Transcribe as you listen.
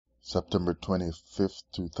September 25th,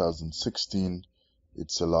 2016.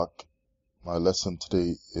 It's Alak. My lesson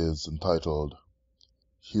today is entitled,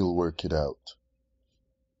 He'll Work It Out.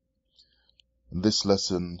 And this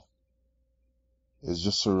lesson is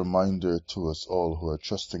just a reminder to us all who are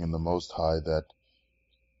trusting in the Most High that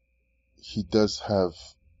He does have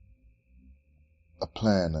a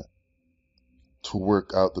plan to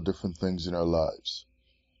work out the different things in our lives.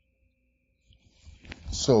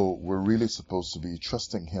 So we're really supposed to be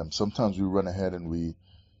trusting Him. Sometimes we run ahead and we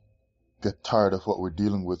get tired of what we're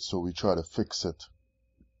dealing with, so we try to fix it.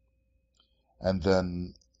 And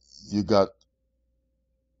then you got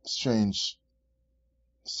strange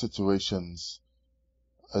situations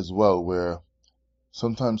as well where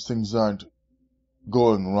sometimes things aren't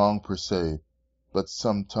going wrong per se, but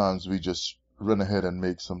sometimes we just run ahead and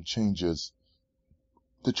make some changes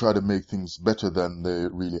to try to make things better than they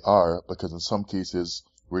really are, because in some cases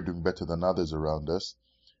we're doing better than others around us,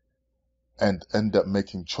 and end up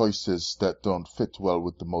making choices that don't fit well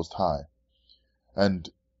with the Most High. And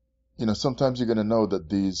sometimes you're going to know that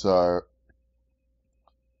these are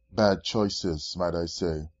bad choices, might I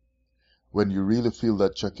say, when you really feel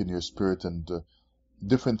that check in your spirit and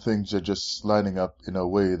different things are just lining up in a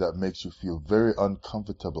way that makes you feel very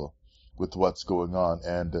uncomfortable with what's going on,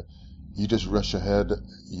 and you just rush ahead.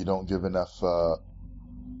 You don't give enough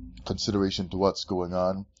consideration to what's going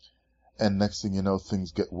on, and next thing you know,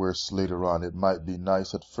 things get worse later on. It might be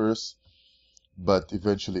nice at first, but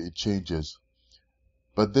eventually it changes.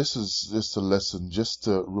 But this is just a lesson just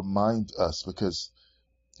to remind us, because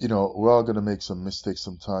we're all going to make some mistakes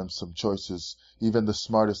sometimes, some choices, even the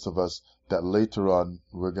smartest of us, that later on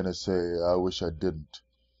we're going to say, I wish I didn't,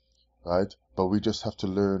 right? But we just have to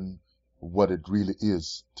learn what it really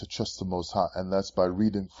is to trust the Most High, and that's by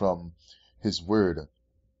reading from His Word.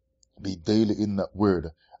 Be daily in that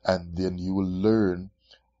Word, and then you will learn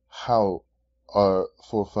how our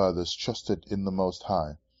forefathers trusted in the Most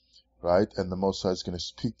High, right? And the Most High is going to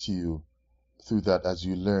speak to you through that as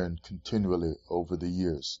you learn continually over the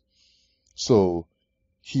years. So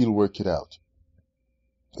He'll work it out.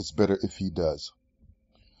 It's better if He does.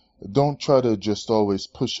 Don't try to just always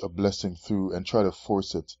push a blessing through and try to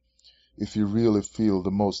force it if you really feel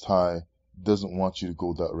the Most High doesn't want you to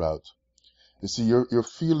go that route. You see, your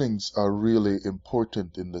feelings are really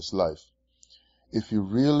important in this life. If you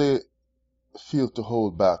really feel to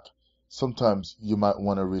hold back, sometimes you might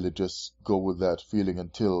want to really just go with that feeling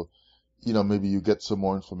until maybe you get some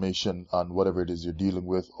more information on whatever it is you're dealing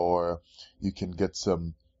with, or you can get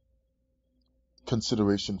some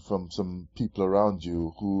consideration from some people around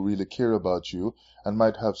you who really care about you and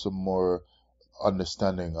might have some more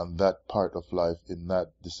understanding on that part of life in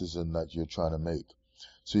that decision that you're trying to make,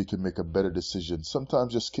 so you can make a better decision.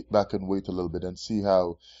 Sometimes just kick back and wait a little bit and see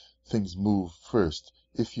how things move first,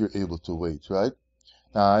 if you're able to wait, right?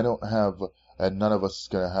 Now, I don't have, and none of us is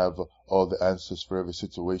going to have all the answers for every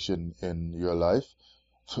situation in your life.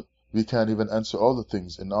 We can't even answer all the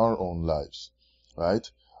things in our own lives, right?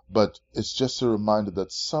 But it's just a reminder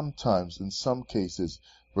that sometimes, in some cases,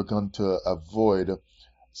 we're going to avoid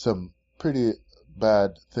some pretty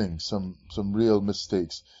bad things, some real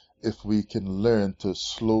mistakes, if we can learn to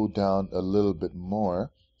slow down a little bit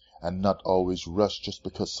more and not always rush just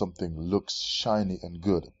because something looks shiny and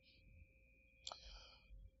good.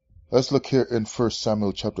 Let's look here in 1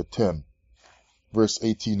 Samuel chapter 10, verse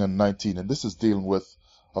 18 and 19. And this is dealing with,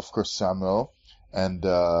 of course, Samuel and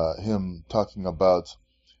him talking about,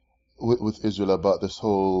 with Israel, about this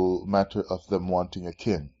whole matter of them wanting a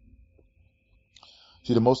king.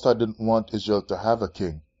 See, the Most High didn't want Israel to have a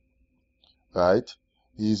king, right?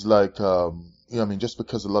 He's like, just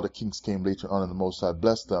because a lot of kings came later on and the Most High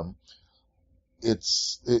blessed them, it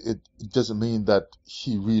doesn't mean that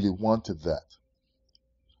He really wanted that,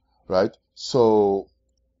 right? So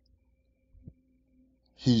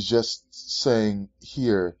He's just saying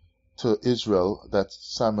here to Israel, that's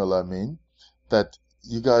Samuel, that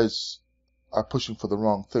you guys are pushing for the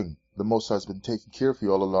wrong thing. The Most High has been taking care of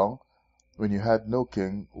you all along. When you had no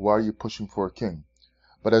king, why are you pushing for a king?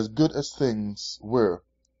 But as good as things were,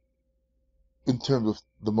 in terms of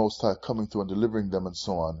the Most High coming through and delivering them and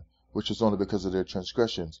so on, which is only because of their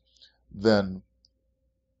transgressions, then,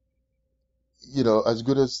 as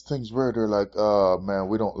good as things were, they're like, oh man,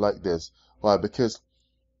 we don't like this. Why? Because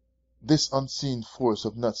this unseen force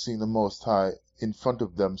of not seeing the Most High in front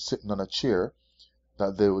of them sitting on a chair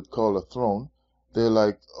that they would call a throne, they're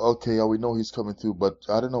like, okay, yeah, we know He's coming through, but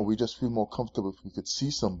I don't know, we just feel more comfortable if we could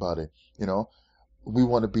see somebody, we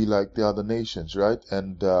want to be like the other nations, right?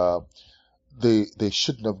 And they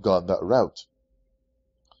shouldn't have gone that route.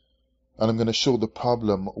 And I'm going to show the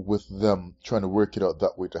problem with them trying to work it out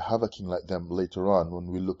that way to have a king like them later on when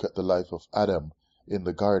we look at the life of Adam in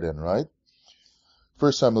the garden, right?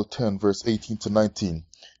 1 Samuel 10, verse 18 to 19.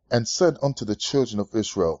 And said unto the children of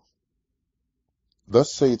Israel,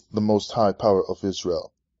 Thus saith the most high power of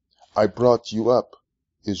Israel, I brought you up,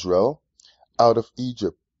 Israel, out of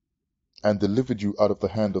Egypt, and delivered you out of the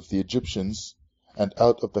hand of the Egyptians, and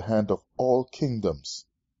out of the hand of all kingdoms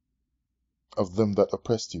of them that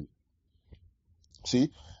oppressed you.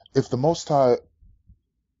 See, if the Most High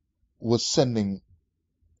was sending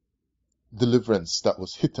deliverance that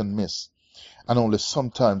was hit and miss, and only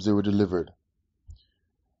sometimes they were delivered,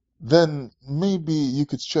 then maybe you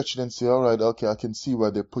could stretch it and say, all right, okay, I can see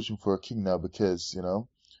why they're pushing for a king now, because,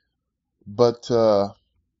 but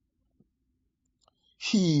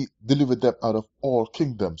he delivered them out of all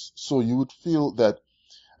kingdoms. So you would feel that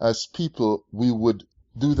as people, we would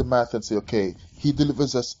do the math and say, okay, he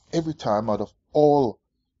delivers us every time out of all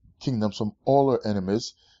kingdoms from all our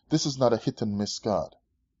enemies. This is not a hit and miss God.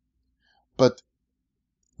 But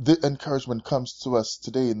the encouragement comes to us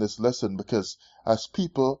today in this lesson, because as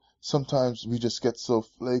people, sometimes we just get so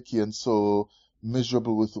flaky and so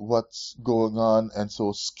miserable with what's going on and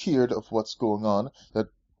so scared of what's going on that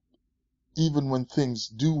even when things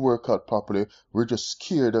do work out properly, we're just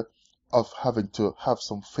scared of having to have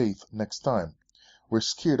some faith next time. We're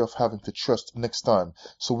scared of having to trust next time.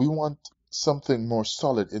 So we want something more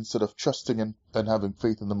solid instead of trusting and having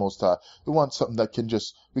faith in the Most High. We want something that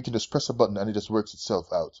we can just press a button and it just works itself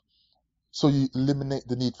out. So you eliminate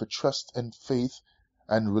the need for trust and faith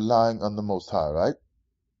and relying on the Most High, right?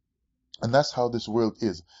 And that's how this world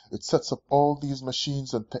is. It sets up all these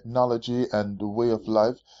machines and technology and the way of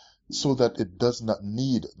life so that it does not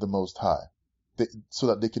need the Most High, so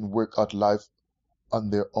that they can work out life on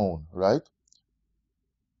their own, right?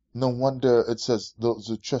 No wonder it says those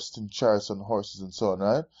who trust in chariots and horses and so on,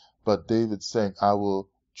 right? But David's saying, I will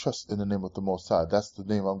trust in the name of the Most High. That's the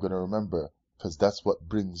name I'm going to remember, because that's what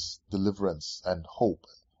brings deliverance and hope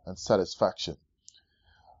and satisfaction.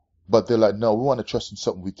 But they're like, no, we want to trust in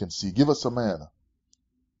something we can see. Give us a man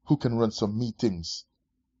who can run some meetings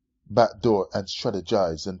backdoor and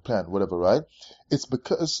strategize and plan whatever, right? It's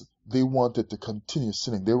because they wanted to continue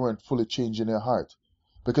sinning. They weren't fully changing their heart.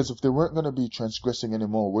 Because if they weren't going to be transgressing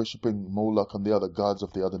anymore, worshipping Moloch and the other gods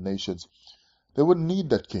of the other nations, they wouldn't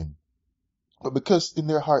need that king. But because in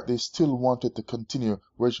their heart they still wanted to continue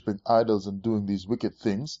worshipping idols and doing these wicked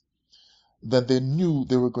things, then they knew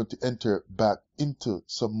they were going to enter back into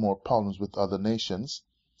some more problems with other nations.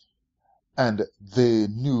 And they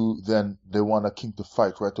knew then they want a king to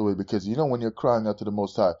fight right away, because when you're crying out to the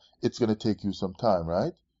Most High, it's going to take you some time,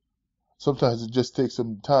 right? Sometimes it just takes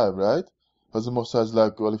some time, right? Because the Most High is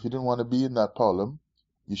like, well, if you didn't want to be in that problem,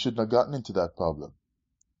 you shouldn't have gotten into that problem,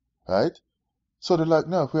 right? So they're like,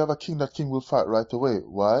 no, if we have a king, that king will fight right away.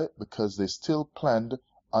 Why? Because they still planned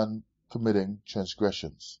on committing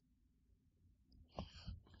transgressions.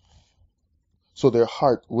 So their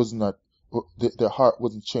heart wasn't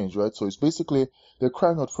changed, right? So it's basically they're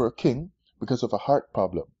crying out for a king because of a heart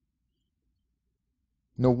problem.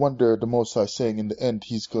 No wonder the Most High is saying in the end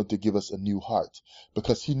he's going to give us a new heart,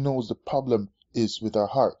 because he knows the problem is with our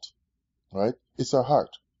heart, right? It's our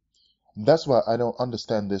heart. And that's why I don't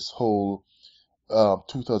understand this whole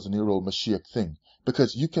 2,000-year-old Mashiach thing,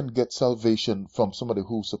 because you can get salvation from somebody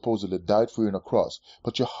who supposedly died for you on a cross,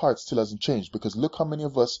 but your heart still hasn't changed. Because look how many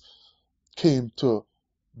of us came to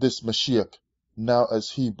this Mashiach now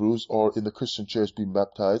as Hebrews or in the Christian church being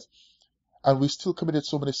baptized, and we still committed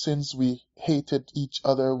so many sins. We hated each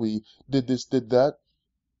other. We did this, did that.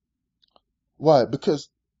 Why? Because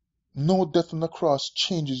no death on the cross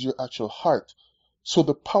changes your actual heart. So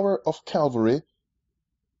the power of Calvary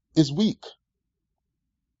is weak.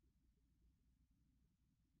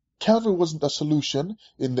 Calvary wasn't a solution.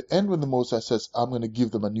 In the end, when the Most High says, I'm going to give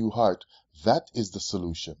them a new heart, that is the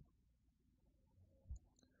solution.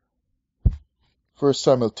 1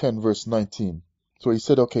 Samuel 10, verse 19. So he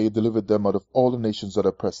said, okay, he delivered them out of all the nations that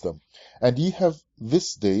oppressed them. And ye have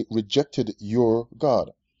this day rejected your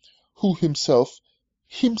God, who himself,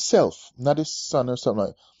 not his son or something like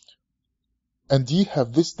that. And ye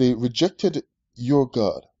have this day rejected your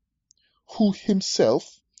God, who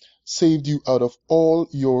himself saved you out of all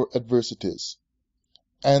your adversities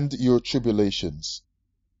and your tribulations.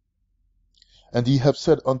 And ye have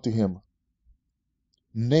said unto him,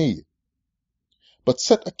 Nay, but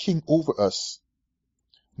set a king over us.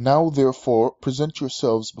 Now therefore present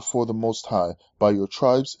yourselves before the Most High by your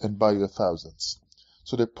tribes and by your thousands.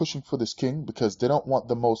 So they're pushing for this king because they don't want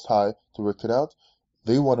the Most High to work it out.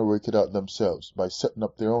 They want to work it out themselves by setting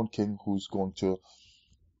up their own king who's going to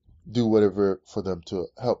do whatever for them to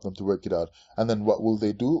help them to work it out. And then what will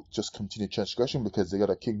they do? Just continue transgression because they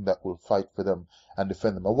got a king that will fight for them and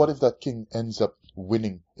defend them. And what if that king ends up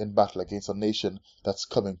winning in battle against a nation that's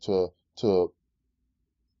coming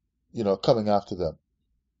coming after them?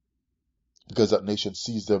 Because that nation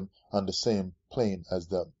sees them on the same plane as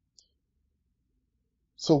them.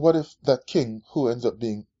 So what if that king, who ends up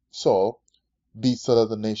being Saul, beats that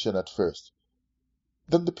other nation at first?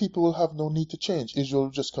 Then the people will have no need to change. Israel will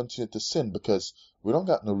just continue to sin because we don't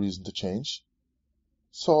got no reason to change.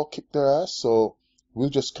 Saul kicked their ass, so we'll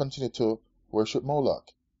just continue to worship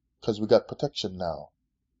Moloch because we got protection now.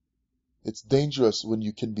 It's dangerous when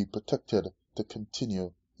you can be protected to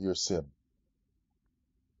continue your sin.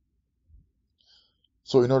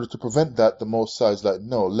 So in order to prevent that, the Most High is like,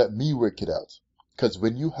 no, let me work it out. Because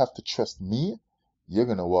when you have to trust me, you're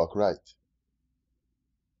going to walk right.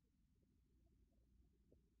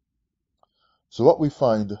 So what we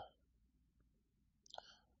find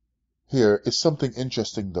here is something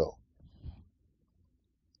interesting though.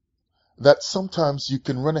 That sometimes you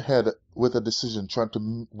can run ahead with a decision trying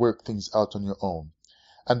to work things out on your own.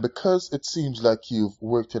 And because it seems like you've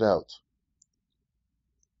worked it out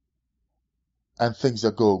and things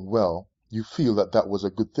are going well, you feel that that was a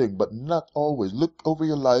good thing, but not always. Look over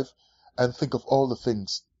your life and think of all the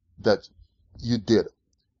things that you did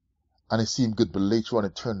and it seemed good, but later on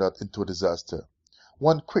it turned out into a disaster.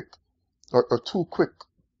 One quick or two quick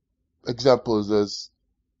examples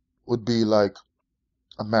would be like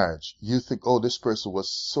a marriage. You think, oh, this person was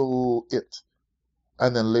so it.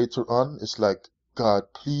 And then later on, it's like,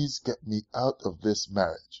 God, please get me out of this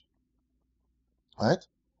marriage. Right?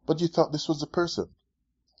 But you thought this was the person.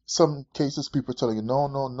 Some cases, people are telling you, no,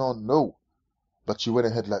 no, no, no. But you went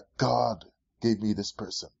ahead like, God gave me this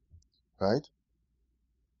person. Right?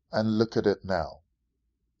 And look at it now.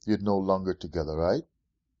 You're no longer together, right?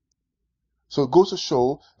 So it goes to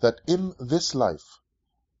show that in this life,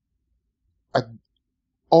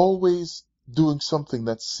 always doing something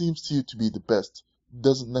that seems to you to be the best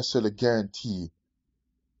doesn't necessarily guarantee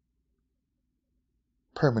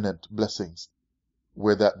permanent blessings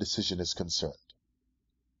where that decision is concerned.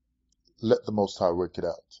 Let the Most High work it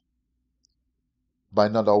out. By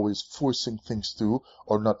not always forcing things through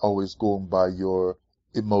or not always going by your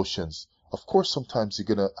emotions. Of course, sometimes you're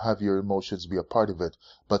going to have your emotions be a part of it,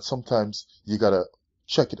 but sometimes you got to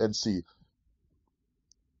check it and see,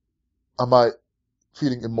 am I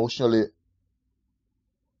feeling emotionally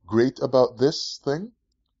great about this thing?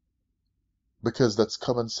 Because that's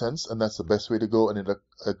common sense and that's the best way to go, and it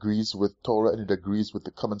agrees with Torah and it agrees with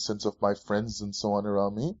the common sense of my friends and so on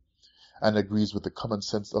around me, and agrees with the common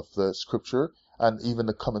sense of the scripture and even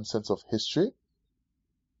the common sense of history?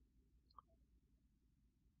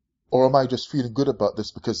 Or am I just feeling good about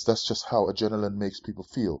this because that's just how adrenaline makes people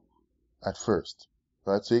feel at first,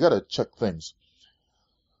 right? So you got to check things.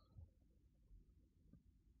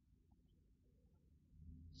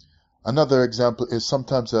 Another example is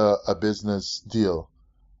sometimes a business deal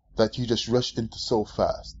that you just rush into so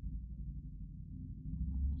fast,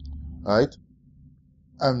 right?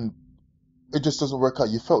 And it just doesn't work out.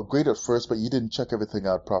 You felt great at first, but you didn't check everything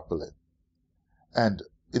out properly. And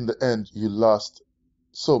in the end, you lost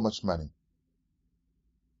so much money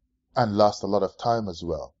and lost a lot of time as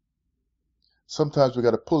well. Sometimes we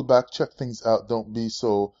got to pull back, check things out. Don't be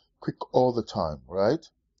so quick all the time, right?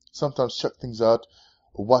 Sometimes check things out,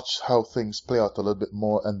 watch how things play out a little bit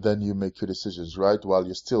more, and then you make your decisions, right? While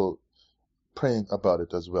you're still praying about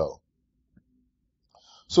it as well.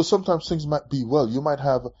 So sometimes things might be well. You might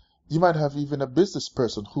have even a business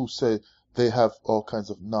person who say they have all kinds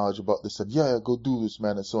of knowledge about this and yeah, go do this,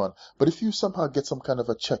 man, and so on. But if you somehow get some kind of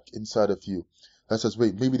a check inside of you that says,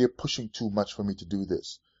 wait, maybe they're pushing too much for me to do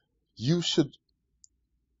this, you should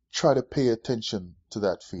try to pay attention to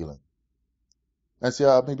that feeling and say,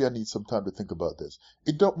 maybe I need some time to think about this.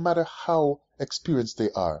 It don't matter how experienced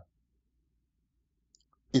they are.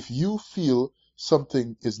 If you feel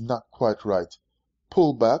something is not quite right,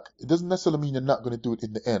 pull back. It doesn't necessarily mean you're not going to do it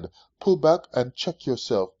in the end. Pull back and check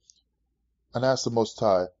yourself and ask the Most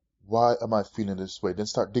High, why am I feeling this way? Then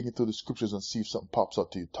start digging through the scriptures and see if something pops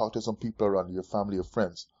up to you. Talk to some people around you, your family or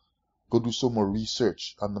friends. Go do some more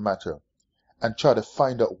research on the matter and try to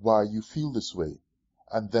find out why you feel this way,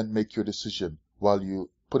 and then make your decision while you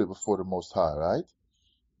put it before the Most High, right?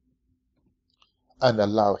 And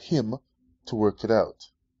allow Him to work it out.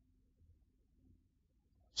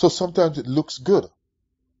 So sometimes it looks good.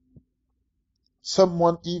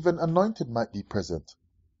 Someone even anointed might be present.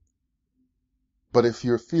 But if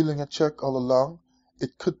you're feeling a check all along,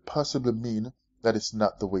 it could possibly mean that it's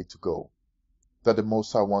not the way to go. That the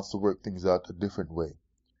Most High wants to work things out a different way.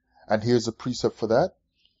 And here's a precept for that.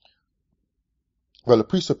 Well, the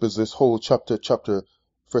precept is this whole chapter,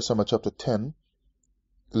 1 Samuel chapter 10,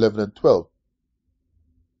 11 and 12,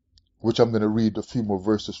 which I'm going to read a few more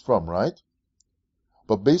verses from, right?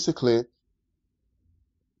 But basically,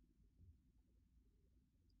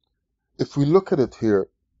 if we look at it here,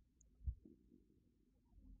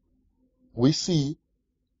 we see,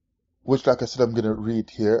 which like I said, I'm going to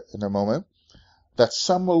read here in a moment, that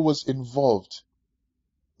Samuel was involved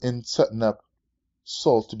in setting up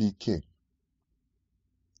Saul to be king,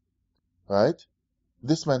 right?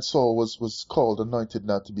 This man Saul was called, anointed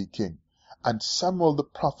now to be king. And Samuel the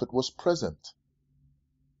prophet was present,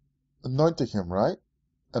 anointing him, right?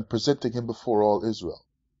 And presenting him before all Israel.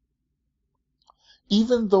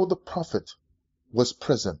 Even though the prophet was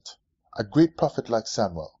present, a great prophet like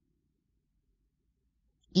Samuel,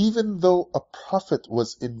 even though a prophet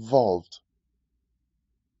was involved,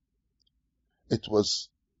 it was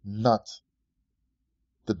not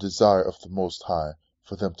the desire of the Most High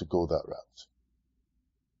for them to go that route.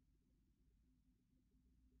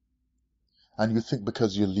 And you think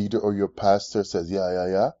because your leader or your pastor says,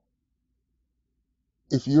 yeah,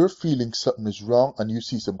 if you're feeling something is wrong and you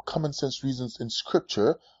see some common sense reasons in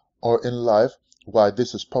scripture or in life why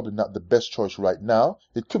this is probably not the best choice right now,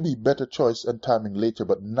 it could be better choice and timing later,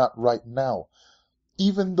 but not right now.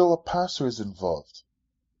 Even though a pastor is involved,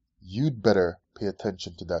 you'd better pay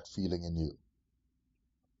attention to that feeling in you.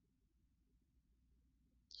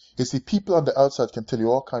 You see, people on the outside can tell you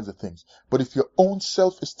all kinds of things, but if your own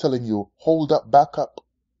self is telling you, hold up, back up,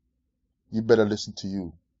 you better listen to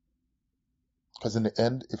you. Because in the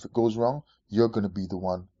end, if it goes wrong, you're going to be the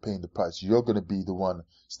one paying the price. You're going to be the one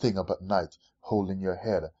staying up at night, holding your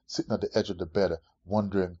head, sitting at the edge of the bed,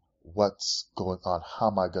 wondering what's going on. How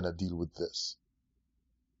am I going to deal with this?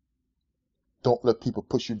 Don't let people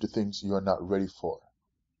push you into things you're not ready for.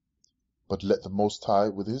 But let the Most High,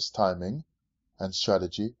 with his timing and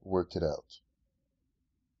strategy, work it out.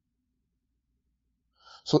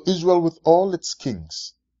 So Israel, with all its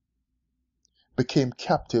kings, became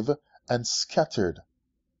captive and scattered,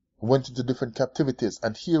 went into different captivities.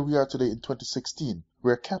 And here we are today in 2016.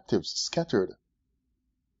 We're captives, scattered.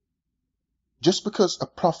 Just because a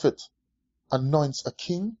prophet anoints a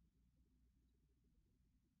king,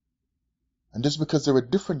 and just because there were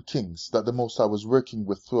different kings that the Most High was working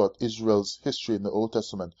with throughout Israel's history in the Old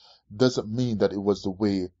Testament, doesn't mean that it was the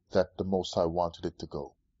way that the Most High wanted it to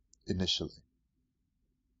go initially.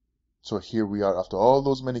 So here we are, after all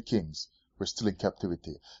those many kings, we're still in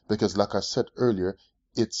captivity. Because like I said earlier,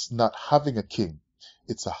 it's not having a king,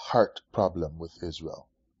 it's a heart problem with Israel.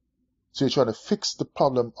 So you're trying to fix the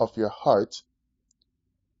problem of your heart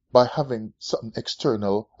by having something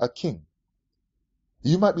external, a king.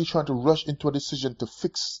 You might be trying to rush into a decision to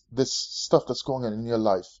fix this stuff that's going on in your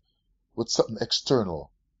life with something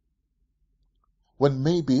external, when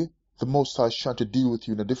maybe the Most High is trying to deal with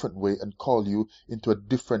you in a different way and call you into a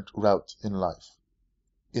different route in life,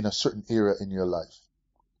 in a certain area in your life.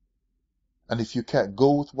 And if you can't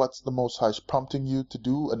go with what the Most High is prompting you to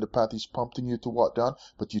do and the path he's prompting you to walk down,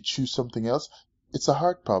 but you choose something else, it's a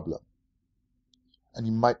heart problem. And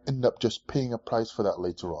you might end up just paying a price for that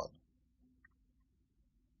later on.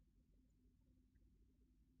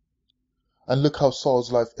 And look how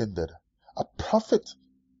Saul's life ended. A prophet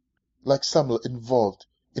like Samuel involved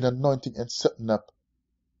in anointing and setting up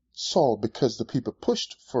Saul because the people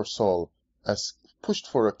pushed for Saul, as pushed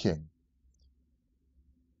for a king.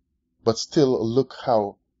 But still, look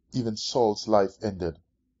how even Saul's life ended.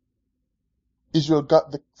 Israel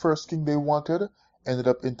got the first king they wanted, ended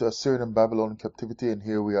up into Assyrian and Babylonian captivity, and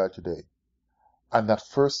here we are today. And that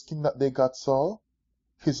first king that they got, Saul,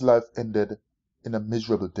 his life ended in a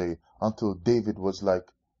miserable day until David was like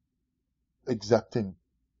exacting,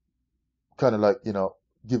 kind of like,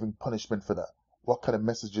 giving punishment for that. What kind of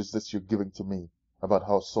message is this you're giving to me about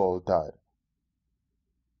how Saul died?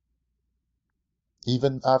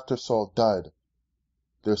 Even after Saul died,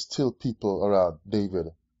 there's still people around David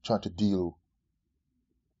trying to deal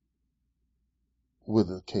with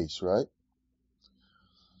the case, right?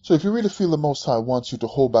 So if you really feel the Most High wants you to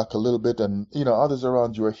hold back a little bit and, others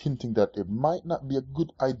around you are hinting that it might not be a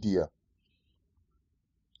good idea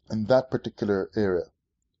in that particular area,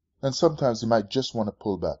 then sometimes you might just want to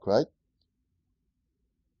pull back, right?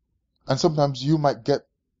 And sometimes you might get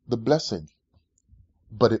the blessing,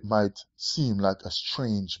 but it might seem like a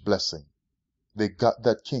strange blessing. They got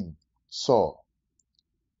that king, Saul,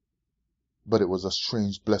 but it was a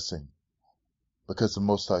strange blessing because the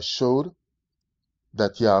Most High showed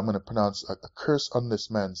that, I'm going to pronounce a curse on this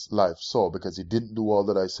man's life, Saul, because he didn't do all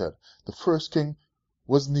that I said. The first king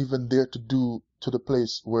wasn't even there to do to the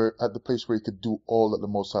place where he could do all that the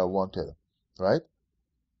Most High wanted, right?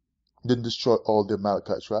 Didn't destroy all the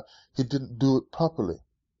Amalekites, right? He didn't do it properly,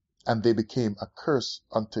 and they became a curse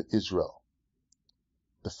unto Israel.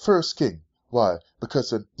 The first king. Why?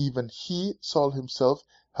 Because even he, Saul himself,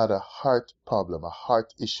 had a heart problem, a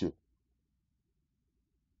heart issue.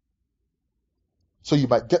 So you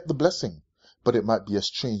might get the blessing, but it might be a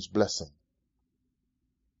strange blessing.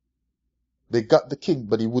 They got the king,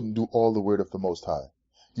 but he wouldn't do all the word of the Most High.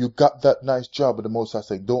 You got that nice job, but the Most High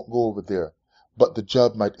saying, don't go over there. But the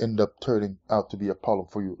job might end up turning out to be a problem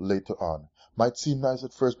for you later on. Might seem nice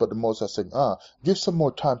at first, but the Most High saying, give some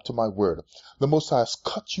more time to my word. The Most High has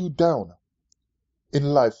cut you down in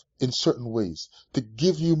life in certain ways to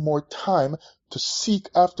give you more time to seek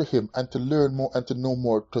after him and to learn more and to know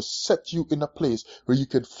more, to set you in a place where you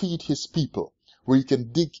can feed his people, where you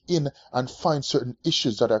can dig in and find certain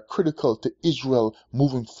issues that are critical to Israel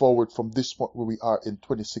moving forward from this point where we are in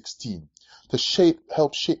 2016, to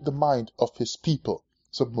help shape the mind of his people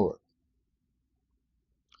some more.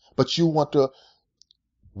 But you want to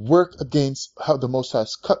work against how the Most High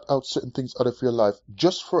has cut out certain things out of your life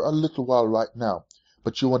just for a little while right now.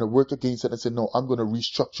 But you want to work against it and say, no, I'm going to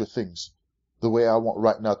restructure things the way I want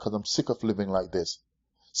right now because I'm sick of living like this.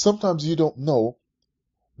 Sometimes you don't know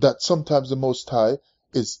that sometimes the Most High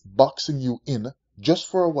is boxing you in just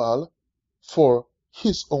for a while for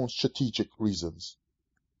his own strategic reasons.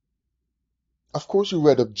 Of course, you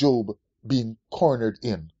read of Job being cornered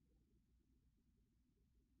in.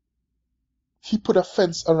 He put a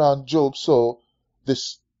fence around Job so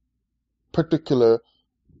this particular,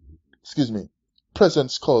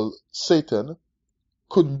 presence called Satan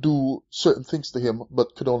couldn't do certain things to him,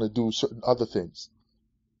 but could only do certain other things.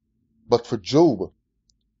 But for Job,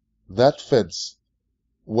 that fence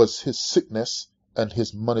was his sickness and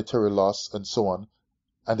his monetary loss and so on,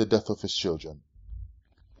 and the death of his children.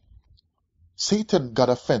 Satan got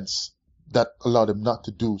a fence that allowed him not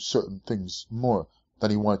to do certain things more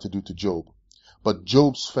than he wanted to do to Job. But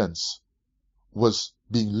Job's fence was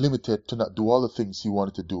being limited to not do all the things he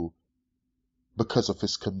wanted to do because of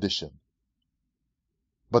his condition.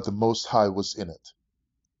 But the Most High was in it.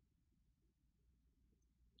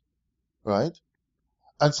 Right?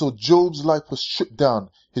 And so Job's life was stripped down.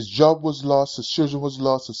 His job was lost, his children was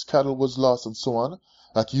lost, his cattle was lost, and so on.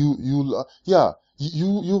 Like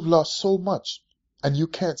you've lost so much. And you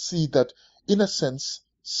can't see that, in a sense,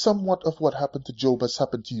 somewhat of what happened to Job has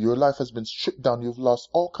happened to you. Your life has been stripped down. You've lost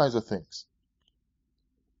all kinds of things.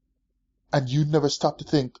 And you never stop to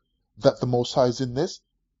think that the Most High is in this.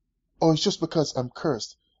 Oh, it's just because I'm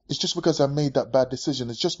cursed. It's just because I made that bad decision.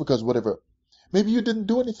 It's just because whatever. Maybe you didn't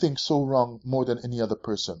do anything so wrong more than any other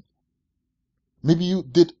person. Maybe you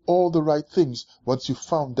did all the right things once you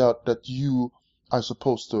found out that you are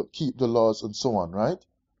supposed to keep the laws and so on, right?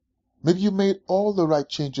 Maybe you made all the right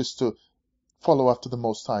changes to follow after the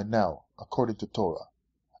Most High now, according to Torah,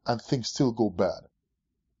 and things still go bad.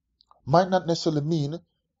 Might not necessarily mean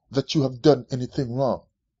that you have done anything wrong,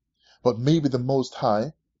 but maybe the Most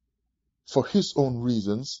High, for his own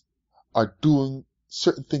reasons, are doing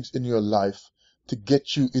certain things in your life to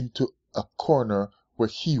get you into a corner where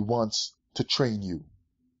he wants to train you.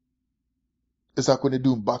 It's like when they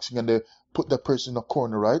do boxing and they put that person in a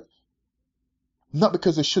corner, right? Not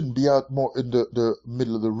because they shouldn't be out more in the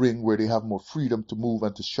middle of the ring where they have more freedom to move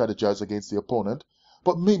and to strategize against the opponent,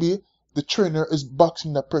 but maybe the trainer is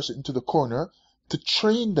boxing that person into the corner to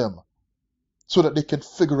train them so that they can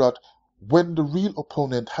figure out when the real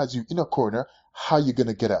opponent has you in a corner, how you're going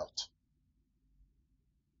to get out.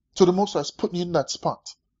 So the Most High is putting you in that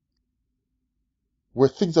spot where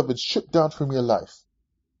things have been stripped down from your life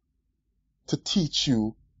to teach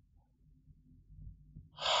you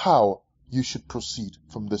how you should proceed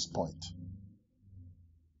from this point.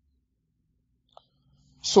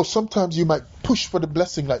 So sometimes you might push for the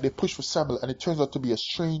blessing like they push for Samuel, and it turns out to be a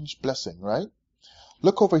strange blessing, right?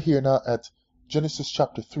 Look over here now at Genesis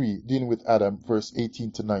chapter 3, dealing with Adam, verse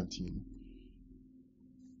 18 to 19.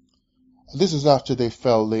 This is after they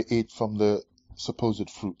fell, they ate from the supposed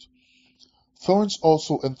fruit. Thorns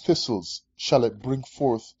also and thistles shall it bring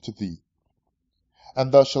forth to thee,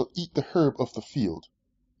 and thou shalt eat the herb of the field.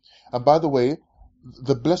 And by the way,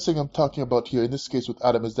 the blessing I'm talking about here in this case with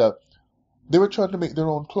Adam is that they were trying to make their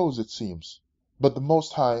own clothes, it seems. But the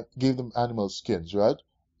Most High gave them animal skins, right?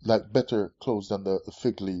 Like better clothes than the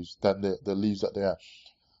fig leaves, than the leaves that they have.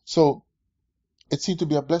 So it seemed to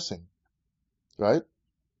be a blessing, right?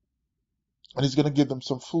 And he's going to give them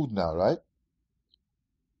some food now, right?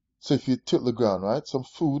 So if you tilt the ground, right? Some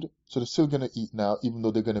food, so they're still going to eat now, even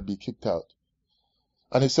though they're going to be kicked out.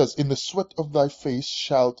 And it says, in the sweat of thy face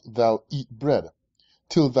shalt thou eat bread,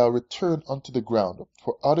 till thou return unto the ground.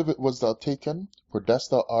 For out of it was thou taken, for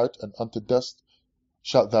dust thou art, and unto dust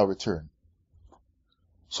shalt thou return.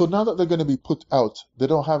 So now that they're going to be put out, they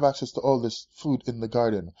don't have access to all this food in the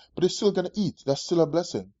garden, but they're still going to eat. That's still a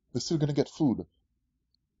blessing. They're still going to get food.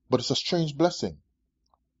 But it's a strange blessing.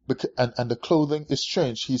 And the clothing is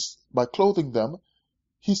strange. By clothing them,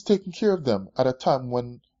 he's taking care of them at a time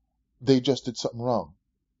when they just did something wrong.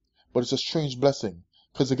 But it's a strange blessing,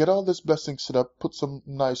 because they get all this blessing set up, put some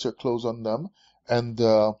nicer clothes on them, and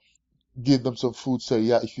give them some food, say,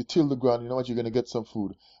 yeah, if you till the ground, you know what, you're going to get some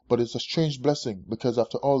food. But it's a strange blessing, because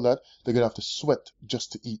after all that, they're going to have to sweat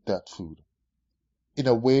just to eat that food. In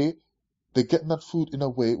a way, they're getting that food in a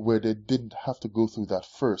way where they didn't have to go through that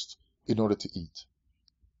first in order to eat.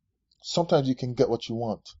 Sometimes you can get what you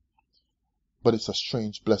want, but it's a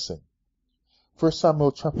strange blessing. 1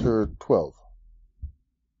 Samuel chapter 12.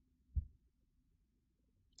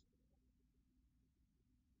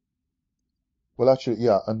 Well, actually,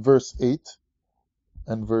 yeah, and verse 8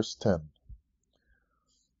 and verse 10.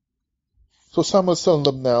 So Samuel's telling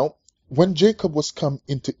them now, when Jacob was come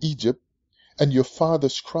into Egypt, and your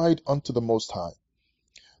fathers cried unto the Most High,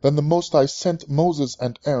 then the Most High sent Moses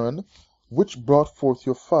and Aaron, which brought forth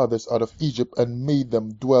your fathers out of Egypt, and made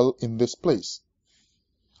them dwell in this place.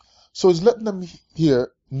 So he's letting them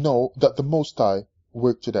here know that the Most High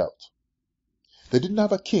worked it out. They didn't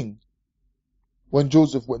have a king when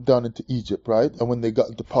Joseph went down into Egypt, right? And when they got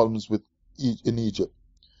into problems in Egypt.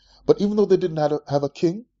 But even though they didn't have a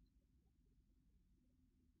king,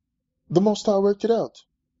 the Most High worked it out.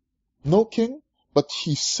 No king, but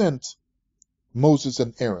he sent Moses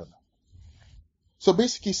and Aaron. So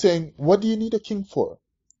basically saying, what do you need a king for?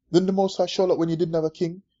 Didn't the Most High show up when you didn't have a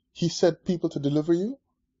king? He sent people to deliver you?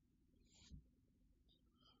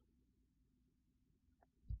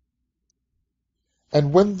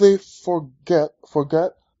 And when they forget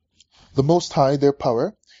the Most High, their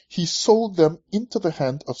power, he sold them into the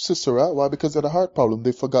hand of Sisera. Why? Because they had a heart problem.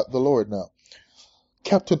 They forgot the Lord now.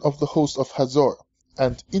 Captain of the host of Hazor,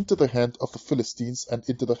 and into the hand of the Philistines, and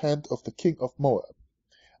into the hand of the king of Moab.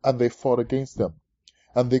 And they fought against them.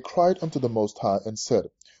 And they cried unto the Most High, and said,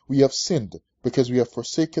 we have sinned, because we have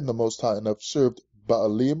forsaken the Most High, and have served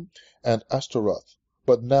Baalim and Ashtaroth.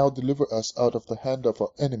 But now deliver us out of the hand of our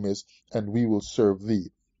enemies, and we will serve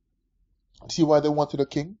thee. See why they wanted a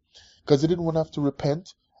king? Because they didn't want to have to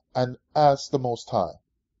repent and ask the Most High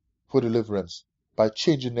for deliverance by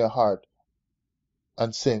changing their heart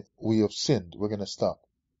and saying, we have sinned, we're going to stop.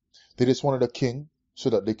 They just wanted a king so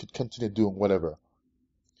that they could continue doing whatever.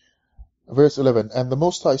 Verse 11, and the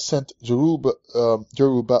Most High sent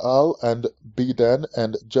Jerubbaal and Bedan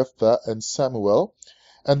and Jephthah and Samuel,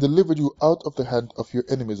 and delivered you out of the hand of your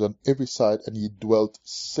enemies on every side, and ye dwelt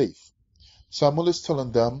safe. Samuel is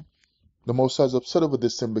telling them the Most High is upset over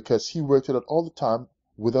this sin because he worked it out all the time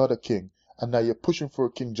without a king, and now you're pushing for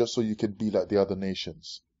a king just so you can be like the other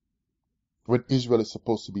nations, when Israel is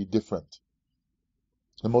supposed to be different.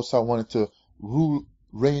 The Most High wanted to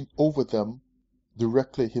reign over them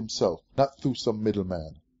directly himself, not through some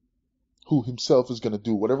middleman, who himself is going to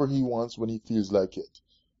do whatever he wants when he feels like it.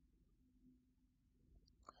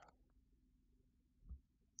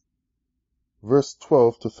 Verse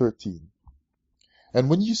 12 to 13.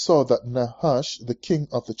 And when ye saw that Nahash, the king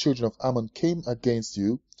of the children of Ammon, came against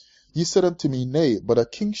you, ye said unto me, nay, but a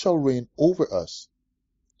king shall reign over us,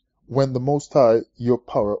 when the Most High, your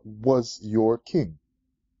power, was your king.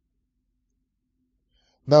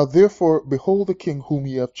 Now therefore, behold the king whom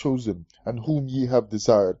ye have chosen, and whom ye have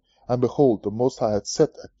desired, and behold, the Most High hath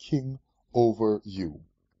set a king over you.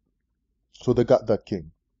 So they got that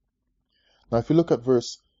king. Now if you look at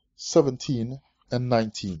verse 17 and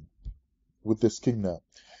 19, with this king now.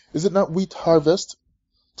 Is it not wheat harvest?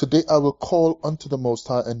 Today I will call unto the Most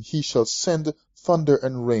High, and he shall send thunder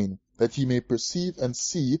and rain, that ye may perceive and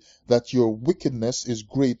see that your wickedness is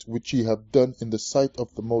great, which ye have done in the sight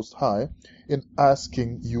of the Most High, in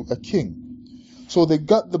asking you a king. So they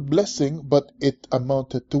got the blessing, but it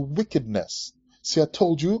amounted to wickedness. See, I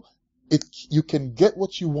told you, you can get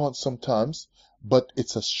what you want sometimes, but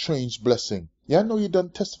it's a strange blessing. Yeah, I know you done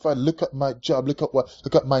testified, look at my job,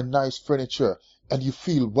 look at my nice furniture, and you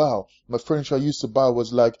feel, wow, my furniture I used to buy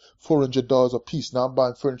was like $400 a piece. Now I'm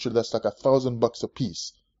buying furniture that's like $1,000 a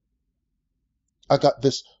piece. I got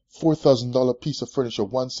this $4,000 piece of furniture,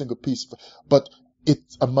 one single piece, but it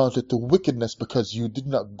amounted to wickedness because you did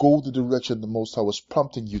not go the direction the Most High was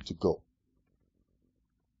prompting you to go.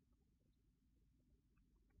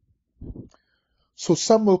 So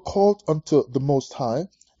Samuel called unto the Most High,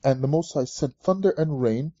 and the Most High sent thunder and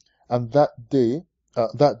rain, and that day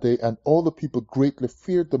that day, and all the people greatly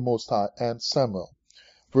feared the Most High and Samuel.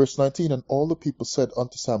 Verse 19, and all the people said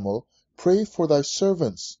unto Samuel, pray for thy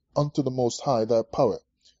servants unto the Most High thy power.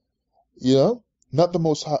 You know, not the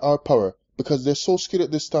Most High our power, because they're so scared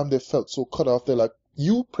at this time, they felt so cut off. They're like,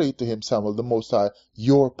 you pray to him, Samuel, the Most High,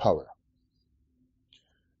 your power,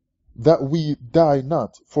 that we die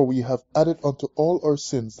not, for we have added unto all our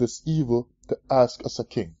sins this evil to ask us a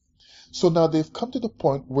king. So now they've come to the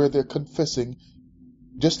point where they're confessing,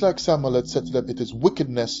 just like Samuel had said to them, it is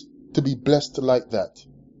wickedness to be blessed like that.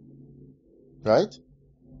 Right?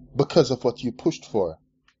 Because of what you pushed for.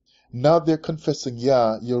 Now they're confessing,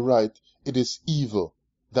 yeah, you're right, it is evil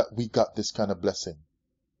that we got this kind of blessing.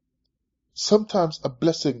 Sometimes a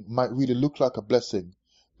blessing might really look like a blessing,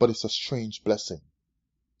 but it's a strange blessing.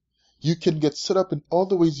 You can get set up in all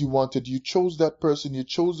the ways you wanted. You chose that person, you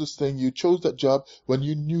chose this thing, you chose that job when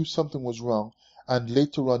you knew something was wrong. And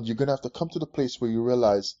later on, you're going to have to come to the place where you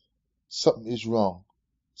realize something is wrong.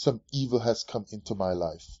 Some evil has come into my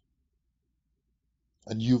life.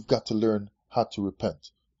 And you've got to learn how to repent.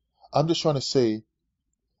 I'm just trying to say,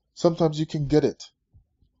 sometimes you can get it,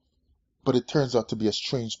 but it turns out to be a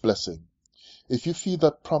strange blessing. If you feel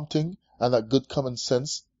that prompting and that good common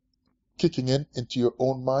sense kicking into your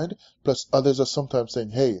own mind, plus others are sometimes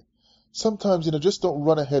saying, hey, sometimes, just don't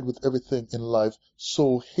run ahead with everything in life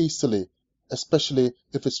so hastily, especially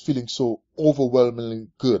if it's feeling so overwhelmingly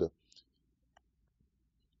good.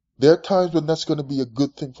 There are times when that's going to be a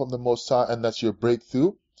good thing from the Most High, and that's your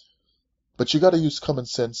breakthrough. But you got to use common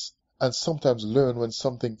sense and sometimes learn when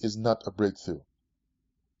something is not a breakthrough.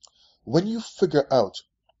 When you figure out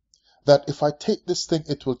that if I take this thing,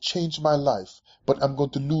 it will change my life, but I'm going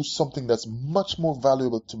to lose something that's much more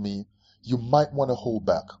valuable to me, you might want to hold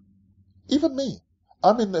back. Even me.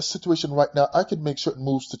 I'm in a situation right now, I can make certain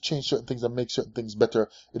moves to change certain things and make certain things better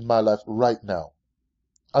in my life right now.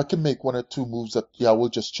 I can make one or two moves that, will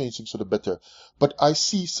just change things for the better. But I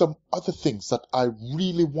see some other things that I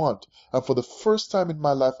really want. And for the first time in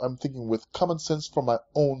my life, I'm thinking with common sense for my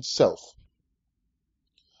own self.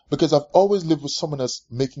 Because I've always lived with someone else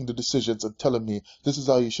making the decisions and telling me, this is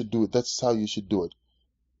how you should do it, that's how you should do it.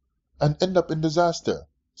 And end up in disaster.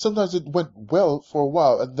 Sometimes it went well for a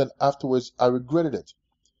while, and then afterwards I regretted it.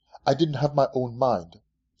 I didn't have my own mind.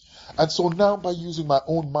 And so now by using my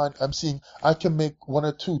own mind, I'm seeing I can make one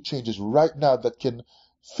or two changes right now that can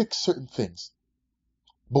fix certain things.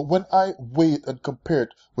 But when I weigh it and compare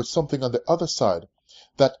it with something on the other side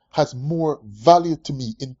that has more value to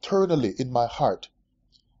me internally in my heart,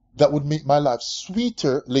 that would make my life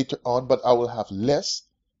sweeter later on, but I will have less,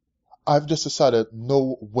 I've just decided,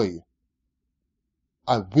 no way.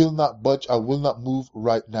 I will not budge, I will not move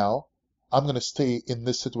right now. I'm going to stay in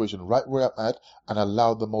this situation right where I'm at and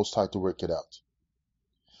allow the Most High to work it out.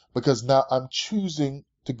 Because now I'm choosing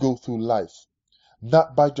to go through life,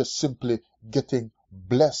 not by just simply getting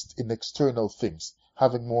blessed in external things,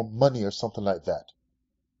 having more money or something like that.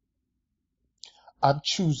 I'm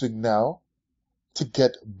choosing now to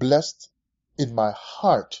get blessed in my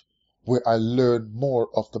heart, where I learn more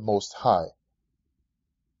of the Most High.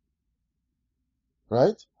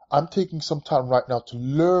 Right? I'm taking some time right now to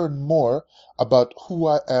learn more about who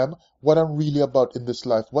I am, what I'm really about in this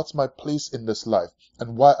life, what's my place in this life,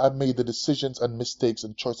 and why I made the decisions and mistakes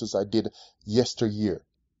and choices I did yesteryear.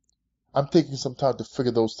 I'm taking some time to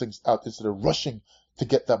figure those things out instead of rushing to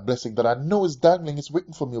get that blessing that I know is dangling, it's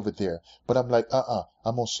waiting for me over there. But I'm like,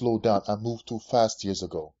 I'm gonna slow down. I moved too fast years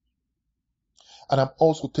ago. And I'm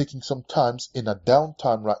also taking some times in a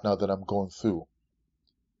downtime right now that I'm going through,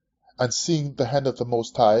 and seeing the hand of the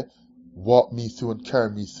Most High walk me through and carry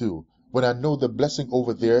me through, when I know the blessing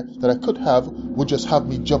over there that I could have would just have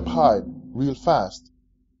me jump high real fast.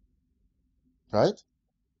 Right?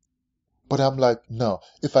 But I'm like, no,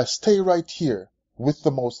 if I stay right here with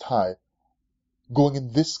the Most High, going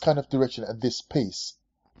in this kind of direction at this pace,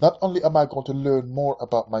 not only am I going to learn more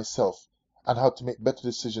about myself and how to make better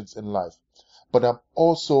decisions in life, but I'm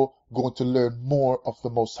also going to learn more of the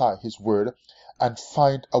Most High, His Word, and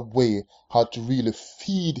find a way how to really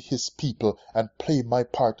feed His people and play my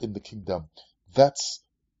part in the kingdom. That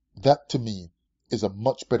to me is a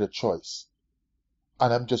much better choice.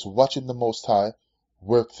 And I'm just watching the Most High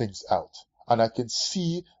work things out. And I can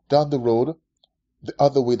see down the road the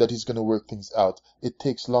other way that He's going to work things out. It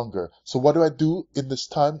takes longer. So what do I do in this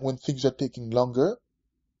time when things are taking longer?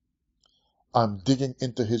 I'm digging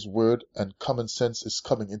into His Word, and common sense is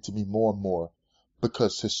coming into me more and more,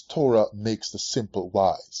 because His Torah makes the simple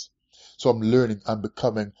wise. So I'm learning, I'm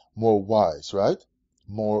becoming more wise, right?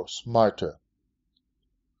 More smarter.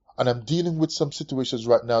 And I'm dealing with some situations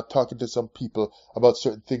right now, talking to some people about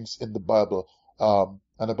certain things in the Bible,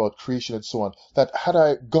 and about creation and so on, that had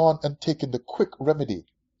I gone and taken the quick remedy,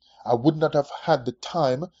 I would not have had the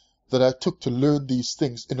time that I took to learn these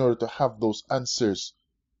things in order to have those answers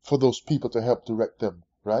for those people to help direct them,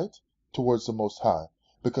 right? Towards the Most High.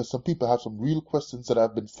 Because some people have some real questions that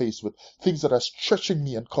I've been faced with, things that are stretching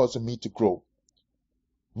me and causing me to grow.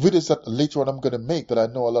 Videos that later on I'm going to make that I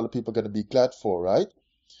know a lot of people are going to be glad for, right?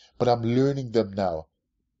 But I'm learning them now.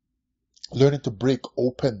 Learning to break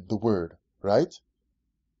open the word, right?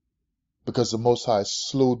 Because the Most High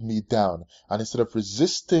slowed me down. And instead of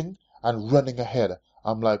resisting and running ahead,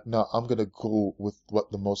 I'm like, no, I'm going to go with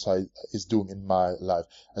what the Most High is doing in my life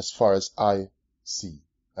as far as I see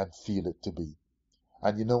and feel it to be.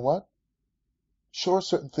 And you know what? Sure,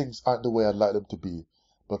 certain things aren't the way I'd like them to be,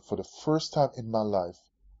 but for the first time in my life,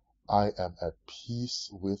 I am at peace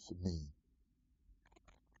with me.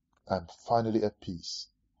 I'm finally at peace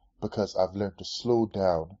because I've learned to slow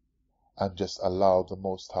down and just allow the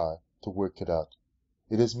Most High to work it out.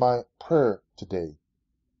 It is my prayer today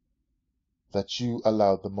that you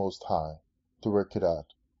allow the Most High to work it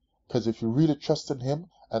out. Because if you really trust in Him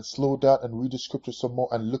and slow down and read the scripture some more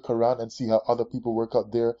and look around and see how other people work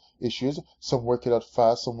out their issues, some work it out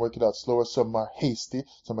fast, some work it out slower, some are hasty,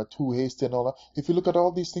 some are too hasty and all that. If you look at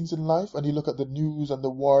all these things in life and you look at the news and the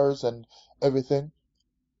wars and everything,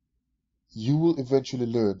 you will eventually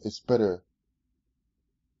learn it's better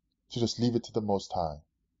to just leave it to the Most High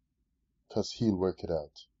because He'll work it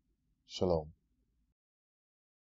out. Shalom.